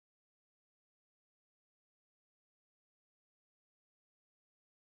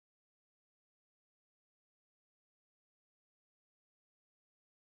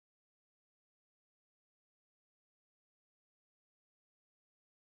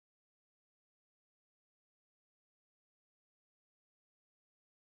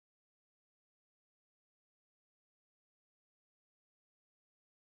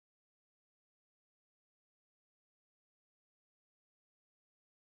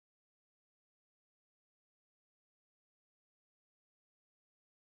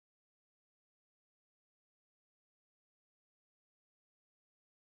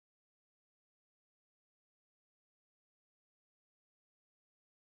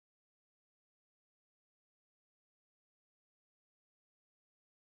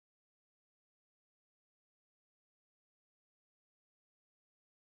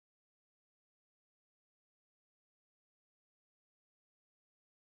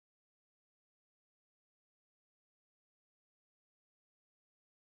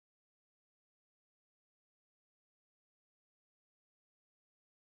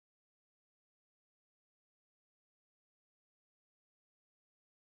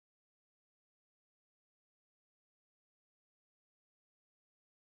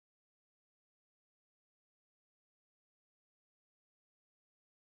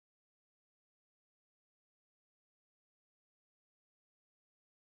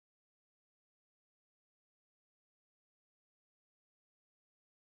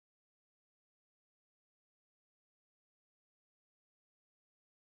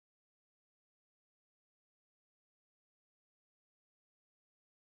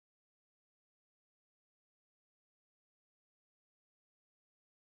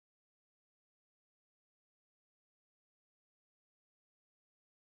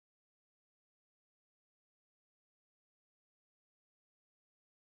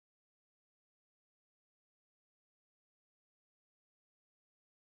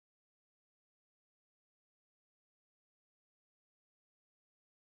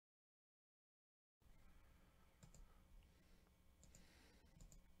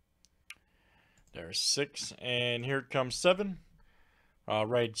There's 6, and here comes 7. All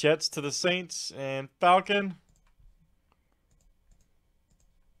right, Jets to the Saints and Falcon.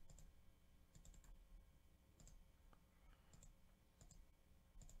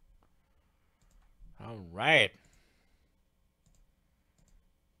 All right.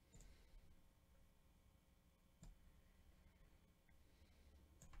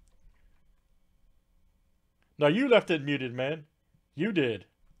 No, you left it muted, man. You did.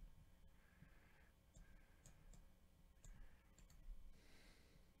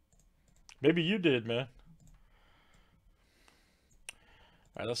 Maybe you did, man.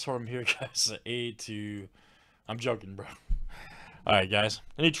 All right, let's sort them here, guys. A to... I'm joking, bro. All right, guys.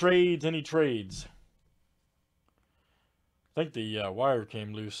 Any trades? Any trades? I think the wire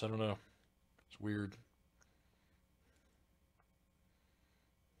came loose. I don't know. It's weird.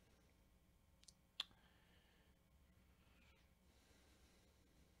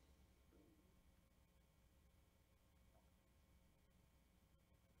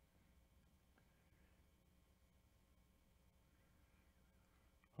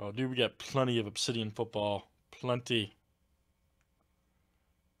 Oh, dude, we got plenty of Obsidian football. Plenty.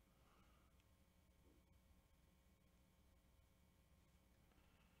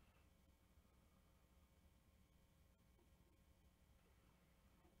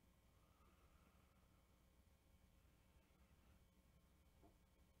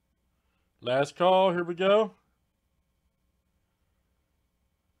 Last call. Here we go.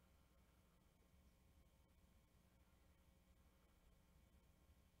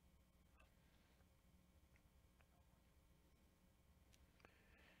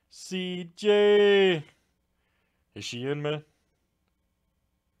 CJ. Is she in, man?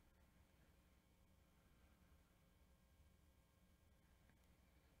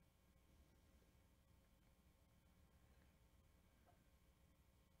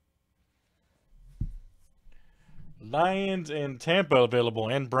 Lions and Tampa available,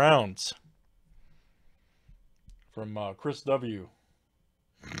 and Browns. From Chris W.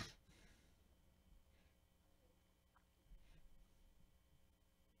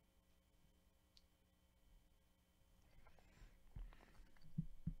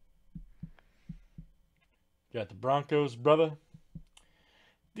 Got the Broncos, brother.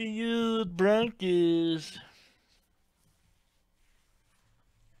 The old Broncos.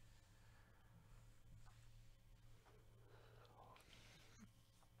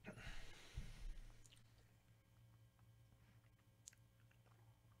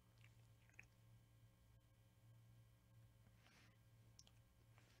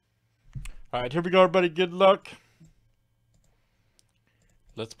 All right, here we go, everybody. Good luck.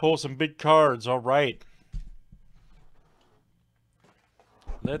 Let's pull some big cards. All right.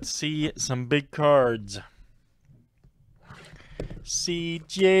 Let's see some big cards.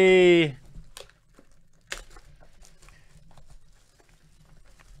 CJ.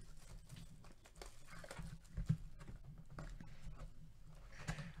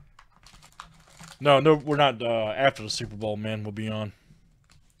 No, we're not after the Super Bowl, man. We'll be on.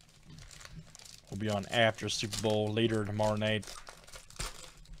 We'll be on after Super Bowl later tomorrow night.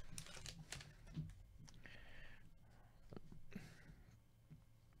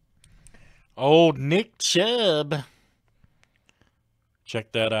 Old Nick Chubb.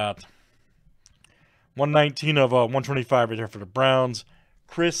 Check that out. 119 of 125 right there for the Browns.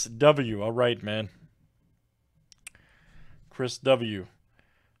 Chris W. All right, man. Chris W.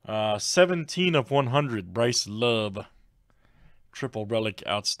 17 of 100. Bryce Love. Triple relic.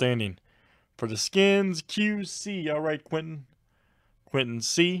 Outstanding. For the Skins, QC. All right, Quentin. Quentin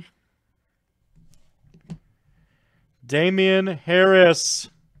C. Damian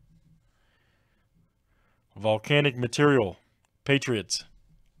Harris. Volcanic Material. Patriots.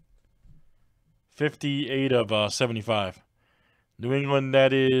 58 of 75. New England,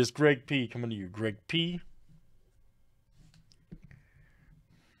 that is Greg P. Coming to you, Greg P.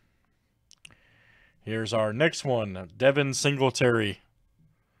 Here's our next one. Devin Singletary.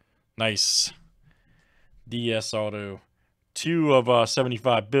 Nice. DS Auto. 2 of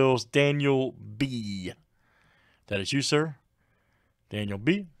 75. Bills. Daniel B. That is you, sir. Daniel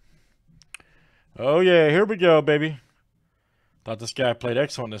B. Oh, yeah. Here we go, baby. Thought this guy played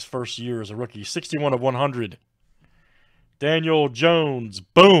excellent his first year as a rookie. 61 of 100. Daniel Jones.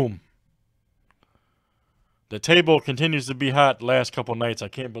 Boom. The table continues to be hot the last couple nights. I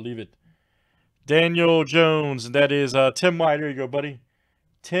can't believe it. Daniel Jones. And that is Tim Y. There you go, buddy.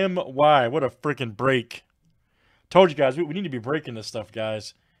 Tim Y. What a freaking break. Told you guys, we need to be breaking this stuff,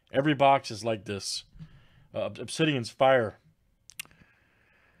 guys. Every box is like this. Obsidian's fire.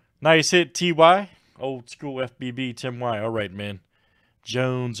 Nice hit, TY. Old school FBB, Tim Y. All right, man.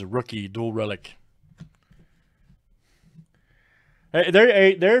 Jones, rookie, dual relic.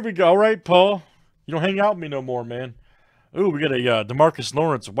 Hey, there we go. All right, Paul. You don't hang out with me no more, man. Ooh, we got a DeMarcus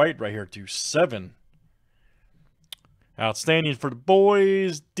Lawrence white right here, 2/7. Outstanding for the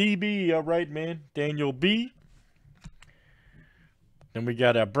boys. DB, all right, man. Daniel B. Then we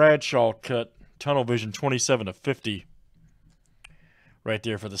got a Bradshaw cut, tunnel vision, 27/50. Right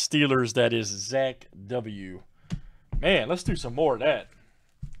there for the Steelers. That is Zach W. Man, let's do some more of that.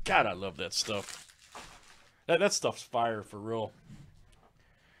 God, I love that stuff. That stuff's fire for real.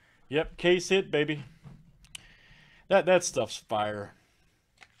 Yep, case hit, baby. That stuff's fire.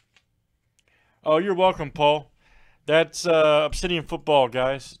 Oh, you're welcome, Paul. That's Obsidian Football,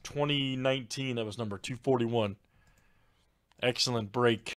 guys. 2019. That was number 241. Excellent break.